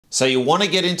So you want to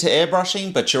get into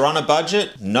airbrushing, but you're on a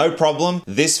budget? No problem.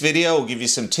 This video will give you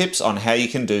some tips on how you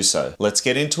can do so. Let's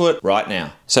get into it right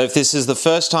now. So if this is the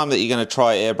first time that you're going to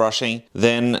try airbrushing,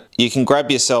 then you can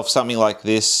grab yourself something like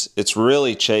this. It's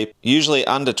really cheap, usually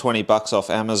under 20 bucks off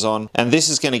Amazon, and this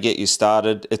is going to get you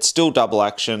started. It's still double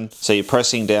action, so you're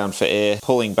pressing down for air,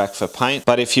 pulling back for paint.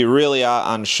 But if you really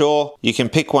are unsure, you can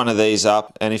pick one of these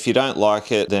up, and if you don't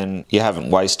like it, then you haven't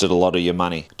wasted a lot of your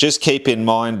money. Just keep in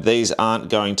mind, these aren't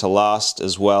going to last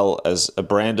as well as a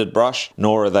branded brush,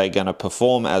 nor are they going to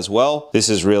perform as well. This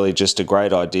is really just a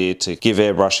great idea to give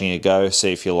airbrushing a go,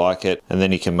 see if you like it, and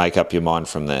then you can make up your mind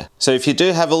from there. So if you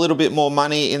do have a little bit more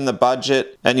money in the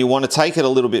budget and you want to take it a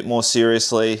little bit more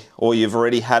seriously, or you've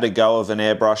already had a go of an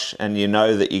airbrush and you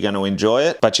know that you're going to enjoy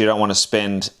it, but you don't want to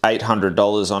spend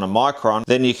 $800 on a micron,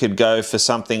 then you could go for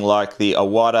something like the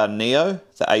Awada Neo,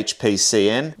 the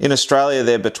HPCN. In Australia,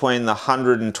 they're between the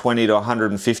 $120 to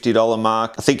 $150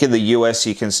 mark. I think in the US,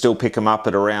 you can still pick them up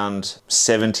at around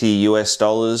 $70 US.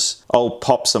 I'll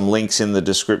pop some links in the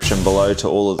description below to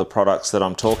all of the products that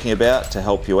I'm talking about to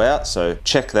help you out, so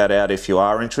check that out if you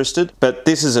are interested. But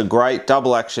this is a great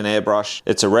double action airbrush.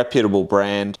 It's a reputable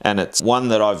brand, and it's one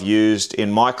that I've used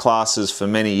in my classes for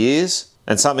many years,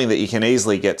 and something that you can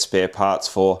easily get spare parts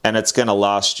for, and it's going to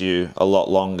last you a lot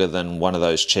longer than one of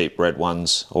those cheap red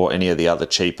ones or any of the other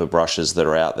cheaper brushes that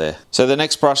are out there. So the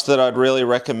next brush that I'd really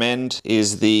recommend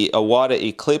is the Awada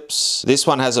Eclipse. This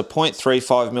one has a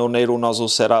 0.35mm needle nozzle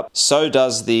setup. So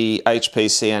does the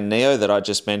HPCN Neo that I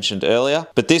just mentioned earlier,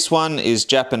 but this one is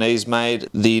Japanese made.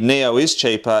 The Neo is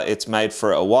cheaper. It's made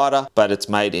for Awada, but it's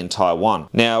made in Taiwan.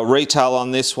 Now retail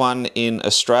on this one in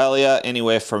Australia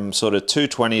anywhere from sort of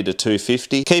 $220 to $250.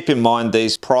 Keep in mind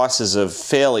these prices are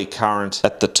fairly current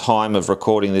at the time of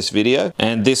recording this video,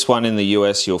 and this one in the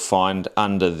US you'll find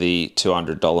under the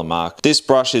 $200 mark. This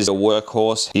brush is a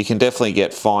workhorse. You can definitely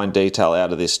get fine detail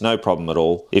out of this, no problem at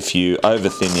all, if you over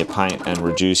thin your paint and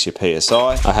reduce your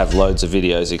PSI. I have loads of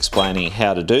videos explaining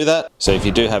how to do that, so if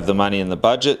you do have the money in the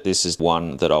budget, this is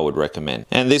one that I would recommend.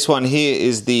 And this one here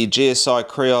is the GSI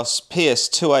Krios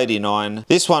PS289.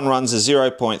 This one runs a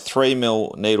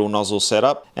 0.3mm needle nozzle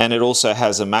setup, and it also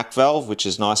has a MAC valve, which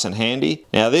is nice and handy.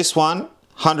 Now this one,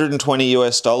 $120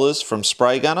 US from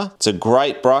Spray Gunner. It's a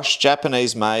great brush,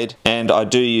 Japanese made, and I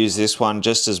do use this one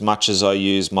just as much as I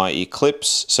use my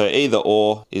Eclipse, so either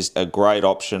or is a great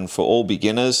option for all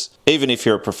beginners. Even if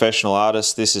you're a professional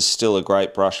artist, this is still a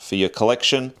great brush for your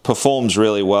collection. Performs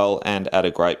really well and at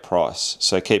a great price,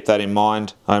 so keep that in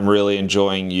mind. I'm really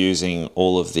enjoying using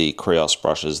all of the Krios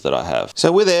brushes that I have.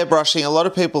 So with airbrushing, a lot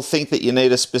of people think that you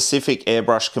need a specific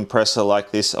airbrush compressor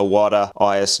like this Awada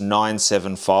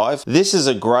IS975. This is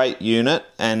a great unit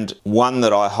and one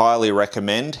that I highly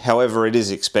recommend. However, it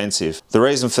is expensive. The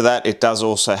reason for that, it does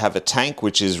also have a tank,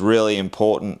 which is really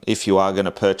important if you are going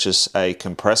to purchase a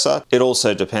compressor. It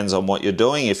also depends on what you're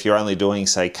doing. If you're only doing,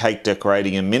 say, cake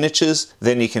decorating and miniatures,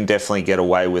 then you can definitely get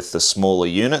away with the smaller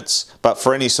units. But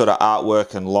for any sort of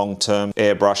artwork and long-term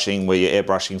airbrushing where you're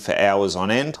airbrushing for hours on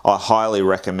end, I highly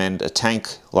recommend a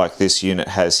tank like this unit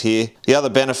has here. The other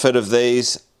benefit of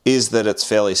these is that it's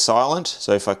fairly silent.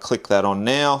 So if I click that on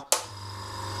now,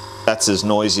 that's as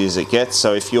noisy as it gets.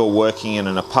 So if you're working in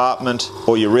an apartment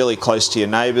or you're really close to your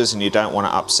neighbors and you don't want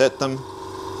to upset them,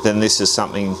 then this is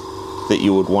something that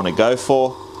you would want to go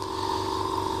for.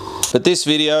 But this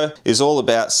video is all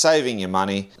about saving your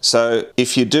money. So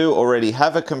if you do already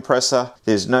have a compressor,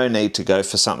 there's no need to go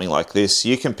for something like this.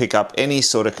 You can pick up any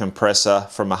sort of compressor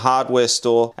from a hardware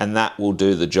store and that will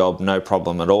do the job, no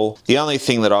problem at all. The only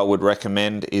thing that I would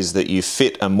recommend is that you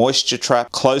fit a moisture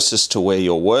trap closest to where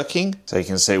you're working. So you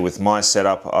can see with my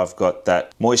setup, I've got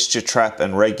that moisture trap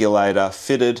and regulator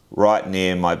fitted right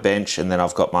near my bench, and then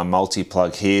I've got my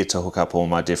multi-plug here to hook up all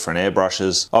my different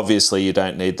airbrushes. Obviously you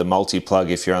don't need the multi-plug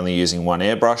if you're only using one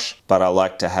airbrush, but I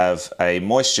like to have a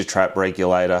moisture trap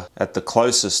regulator at the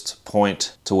closest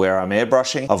point to where I'm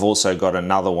airbrushing. I've also got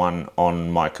another one on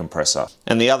my compressor.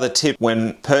 And the other tip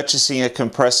when purchasing a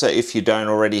compressor, if you don't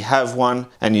already have one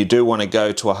and you do want to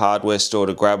go to a hardware store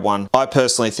to grab one, I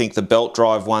personally think the belt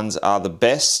drive ones are the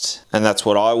best, and that's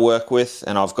what I work with,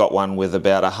 and I've got one with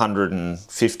about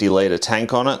 150 litre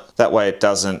tank on it. That way it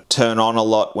doesn't turn on a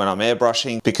lot when I'm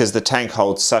airbrushing because the tank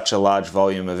holds such a large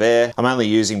volume of air. I'm only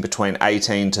using between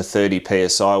 18 to 30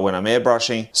 psi when I'm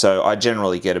airbrushing, so I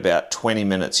generally get about 20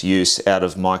 minutes use out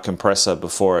of my compressor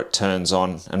before it turns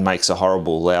on and makes a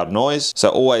horrible loud noise. So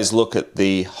always look at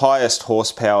the highest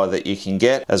horsepower that you can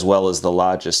get, as well as the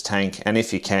largest tank, and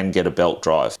if you can, get a belt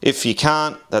drive. If you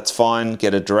can't, that's fine,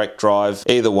 get a direct drive.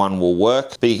 Either one will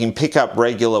work, but you can pick up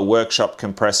regular workshop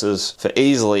compressors for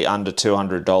easily under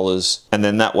 $200, and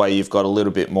then that way you've got a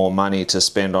little bit more money to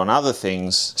spend on other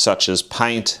things such as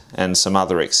paint and some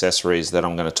other accessories that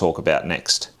I'm going to talk about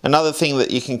next. Another thing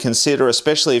that you can consider,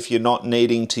 especially if you're not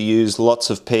needing to use lots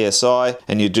of PSI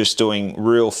and you're just doing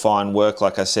real fine work,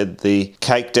 like I said, the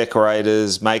cake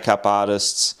decorators, makeup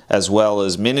artists, as well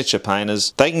as miniature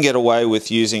painters, they can get away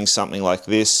with using something like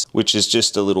this, which is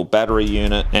just a little battery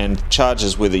unit and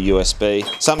charges with a USB.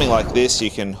 Something like this,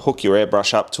 you can hook your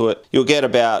airbrush up to it. You'll get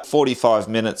about 45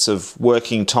 minutes of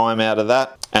working time out of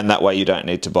that, and that way you don't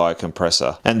need to buy a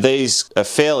compressor. And these are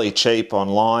fairly cheap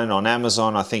online on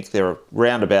Amazon. I think they're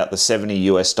around about the $70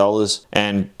 US,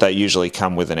 and they usually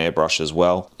come with an airbrush as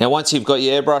well. Now once you've got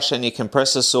your airbrush and your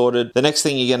compressor sorted, the next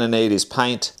thing you're going to need is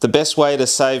paint. The best way to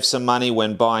save some money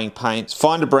when buying paint,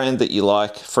 find a brand that you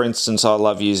like. For instance, I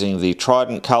love using the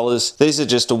Trident colors. These are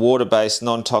just a water-based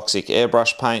non-toxic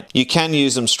airbrush paint. You can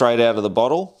use them straight out of the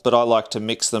bottle, but I like to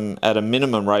mix them at a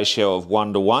minimum ratio of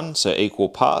 1:1, so equal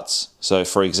parts. So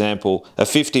for example, a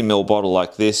 50 ml bottle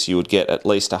like this, you would get at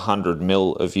least 100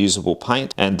 ml of usable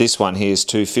paint, and this one here is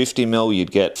 250 ml,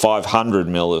 you'd get 500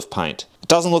 ml of paint. It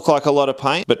doesn't look like a lot of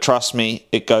paint, but trust me,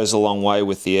 it goes a long way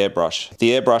with the airbrush. The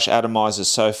airbrush atomizes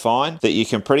so fine that you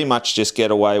can pretty much just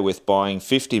get away with buying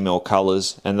 50 ml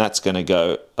colors, and that's going to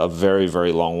go a very,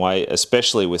 very long way,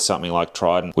 especially with something like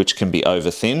Trident, which can be over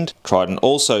thinned. Trident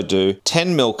also do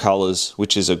 10 ml colors,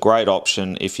 which is a great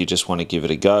option if you just want to give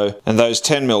it a go. And those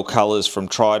 10 ml colors from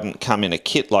Trident come in a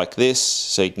kit like this,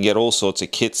 so you can get all sorts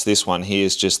of kits. This one here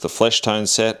is just the flesh tone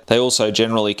set. They also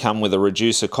generally come with a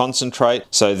reducer concentrate.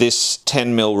 So this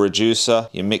 10 ml reducer,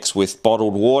 you mix with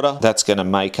bottled water, that's going to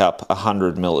make up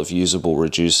 100 ml of usable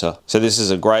reducer. So this is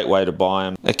a great way to buy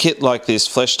them. A kit like this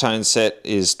flesh tone set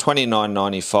is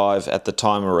 $29.95 at the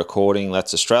time of recording.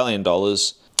 That's Australian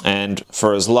dollars. And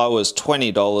for as low as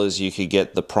 $20, you could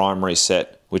get the primary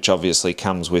set, which obviously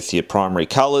comes with your primary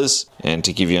colors. And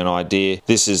to give you an idea,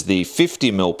 this is the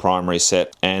 50 ml primary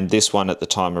set, and this one at the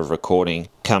time of recording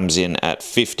comes in at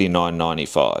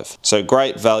 $59.95. So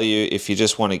great value if you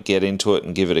just want to get into it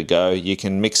and give it a go. You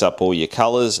can mix up all your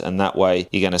colors, and that way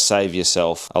you're going to save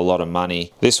yourself a lot of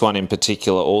money. This one in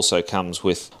particular also comes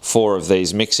with 4 of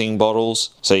these mixing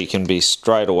bottles, so you can be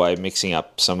straight away mixing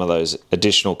up some of those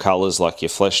additional colors like your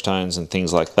flesh tones and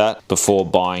things like that before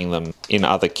buying them in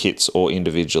other kits or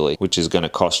individually, which is going to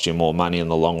cost you more money in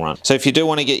the long run. So if you do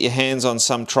want to get your hands on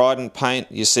some Trident paint,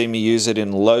 you see me use it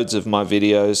in loads of my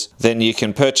videos, then you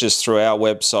can purchase through our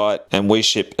website, and we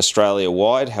ship Australia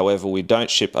wide. However, we don't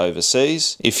ship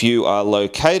overseas. If you are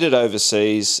located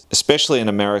overseas, especially in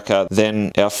America,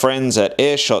 then our friends at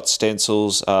Airshot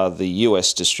Stencils are the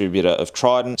US distributor of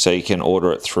Trident, so you can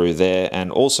order it through there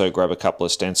and also grab a couple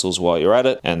of stencils while you're at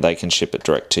it, and they can ship it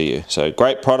direct to you. So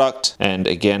great product, and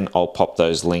again, I'll pop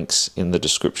those links in the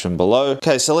description below.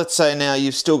 Okay, so let's say now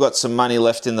you've still got some money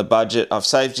left in the budget. I've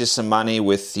saved you some money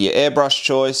with your airbrush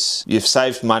choice. You've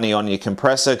saved money on your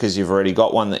compressor because you've already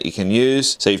got one that you can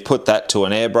use. So you've put that to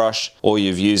an airbrush, or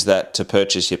you've used that to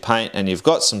purchase your paint, and you've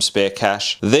got some spare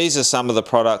cash. These are some of the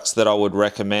products that I would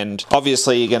recommend.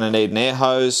 Obviously, you're going to need an air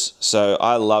hose. So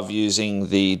I love using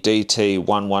the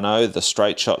DT110, the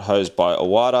straight shot hose by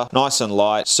Iwata. Nice and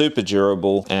light, super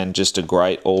durable, and just a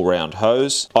great all-round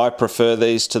hose. I prefer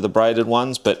these to the braided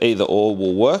ones, but either or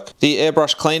will work. The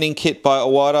airbrush cleaning kit by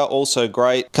Iwata, also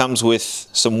great. Comes with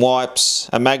some wipes,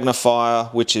 a magnifier,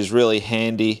 which is really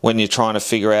handy when you're trying to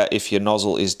figure out if your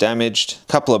nozzle is damaged.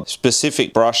 A couple of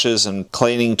specific brushes and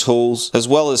cleaning tools, as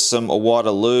well as some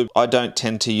Iwata lube. I don't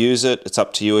tend to use it. It's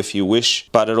up to you if you wish,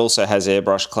 but it also has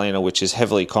airbrush cleaner, which is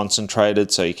heavily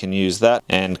concentrated, so you can use that,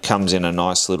 and comes in a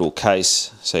nice little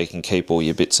case so you can keep all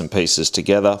your bits and pieces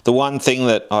together. The one thing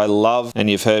that I love, and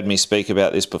you've heard me speak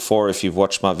about this before if you've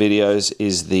watched my videos,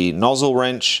 is the nozzle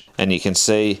wrench, and you can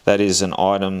see that is an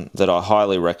item that I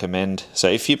highly recommend. So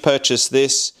if you purchase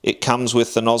this, it comes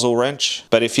with the nozzle wrench,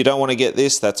 but if you don't want to get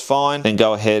this, that's fine. Then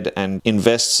go ahead and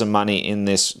invest some money in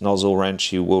this nozzle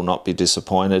wrench. You will not be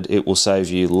disappointed. It will save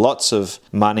you lots of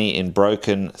money in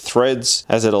broken threads,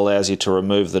 as it allows you to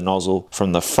remove the nozzle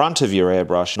from the front of your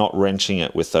airbrush, not wrenching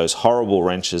it with those horrible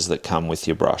wrenches that come with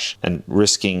your brush and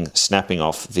risking snapping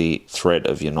off the thread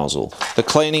of your nozzle. The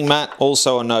cleaning mat,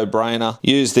 also a no-brainer.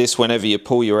 Use this whenever you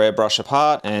pull your your airbrush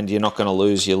apart and you're not going to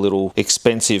lose your little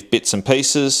expensive bits and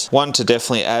pieces. One to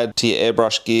definitely add to your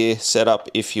airbrush gear setup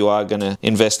if you are going to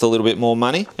invest a little bit more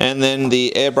money. And then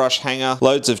the airbrush hanger,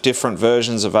 loads of different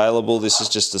versions available. This is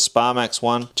just a Sparmax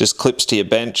one, just clips to your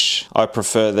bench. I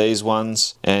prefer these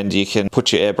ones, and you can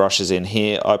put your airbrushes in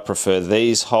here. I prefer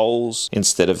these holes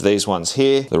instead of these ones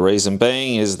here. The reason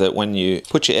being is that when you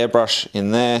put your airbrush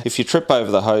in there, if you trip over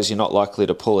the hose, you're not likely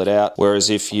to pull it out, whereas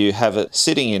if you have it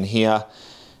sitting in here,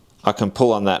 I can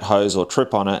pull on that hose or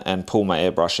trip on it and pull my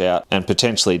airbrush out and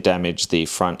potentially damage the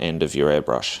front end of your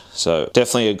airbrush. So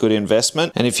definitely a good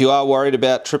investment. And if you are worried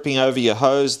about tripping over your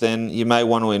hose, then you may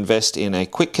want to invest in a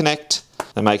quick connect.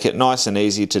 They make it nice and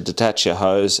easy to detach your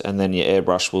hose, and then your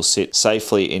airbrush will sit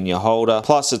safely in your holder.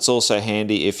 Plus, it's also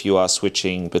handy if you are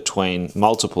switching between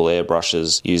multiple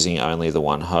airbrushes using only the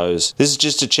one hose. This is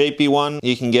just a cheapy one.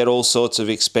 You can get all sorts of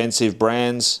expensive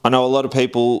brands. I know a lot of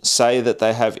people say that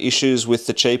they have issues with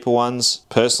the cheaper ones.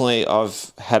 Personally,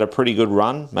 I've had a pretty good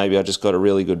run. Maybe I just got a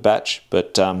really good batch,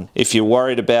 but if you're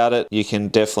worried about it, you can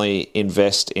definitely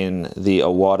invest in the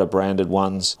Awada branded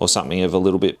ones or something of a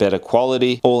little bit better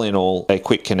quality. All in all, a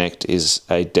quick connect is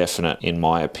a definite, in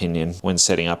my opinion, when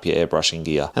setting up your airbrushing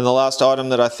gear. And the last item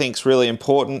that I think is really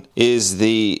important is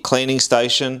the cleaning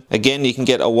station. Again, you can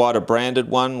get a Awada branded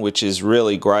one, which is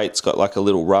really great. It's got like a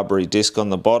little rubbery disc on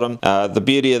the bottom. The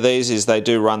beauty of these is they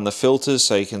do run the filters,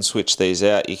 so you can switch these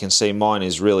out. You can see mine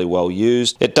is really well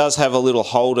used. It does have a little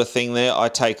holder thing there. I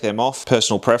take them off,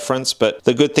 personal preference, but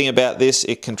the good thing about this,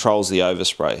 it controls the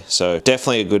overspray. So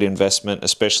definitely a good investment,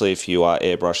 especially if you are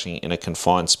airbrushing in a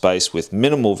confined space with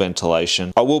minimal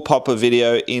ventilation. I will pop a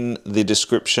video in the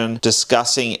description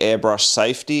discussing airbrush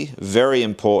safety, very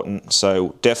important,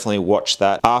 so definitely watch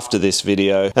that after this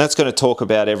video. And that's going to talk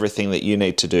about everything that you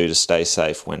need to do to stay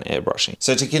safe when airbrushing.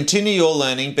 So to continue your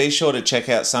learning, be sure to check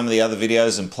out some of the other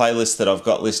videos and playlists that I've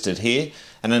got listed here.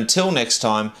 And until next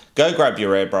time, go grab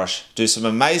your airbrush, do some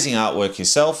amazing artwork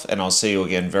yourself, and I'll see you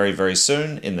again very, very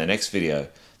soon in the next video.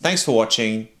 Thanks for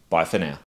watching. Bye for now.